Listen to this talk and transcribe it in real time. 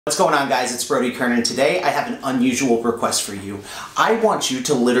What's going on, guys? It's Brodie Kern, and today I have an unusual request for you. I want you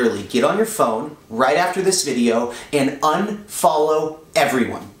to literally get on your phone right after this video and unfollow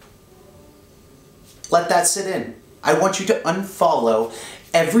everyone. Let that sit in. I want you to unfollow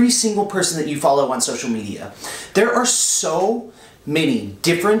every single person that you follow on social media. There are so many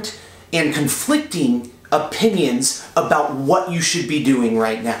different and conflicting opinions about what you should be doing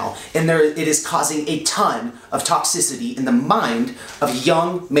right now, and it is causing a ton of toxicity in the mind of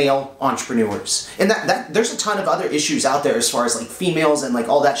young male entrepreneurs. And there's a ton of other issues out there as far as like females and like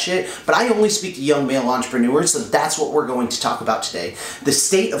all that shit, but I only speak to young male entrepreneurs, so that's what we're going to talk about today. The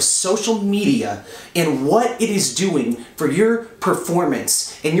state of social media and what it is doing for your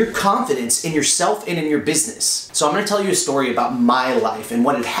performance and your confidence in yourself and in your business. So I'm going to tell you a story about my life and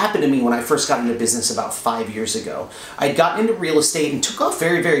what had happened to me when I first got into business about 5 years ago. I'd gotten into real estate and took off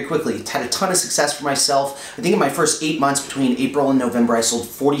very, very quickly. Had a ton of success for myself. I think in my first 8 months between April and November, I sold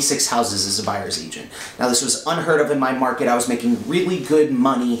 46 houses as a buyer's agent. Now, this was unheard of in my market. I was making really good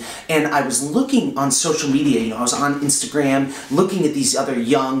money, and I was looking on social media. I was on Instagram looking at these other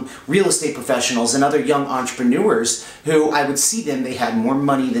young real estate professionals and other young entrepreneurs who I would see them. They had more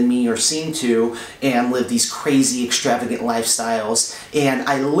money than me, or seemed to, and lived these crazy, extravagant lifestyles. And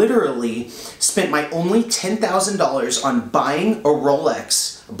I literally spent my only $10,000 on buying a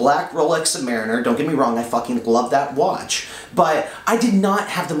Rolex, a black Rolex Submariner. Don't get me wrong, I fucking love that watch. But I did not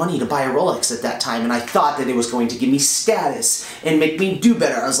have the money to buy a Rolex at that time, and I thought that it was going to give me status and make me do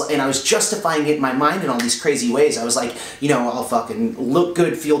better. I was justifying it in my mind in all these crazy ways. I was like, I'll fucking look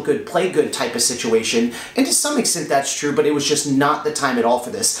good, feel good, play good type of situation. And to some extent that's true, but it was just not the time at all for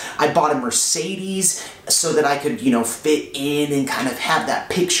this. I bought a Mercedes so that I could, fit in and kind of have that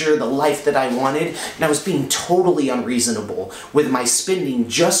picture, the life that I wanted. And I was being totally unreasonable with my spending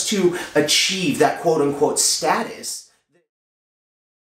just to achieve that quote-unquote status.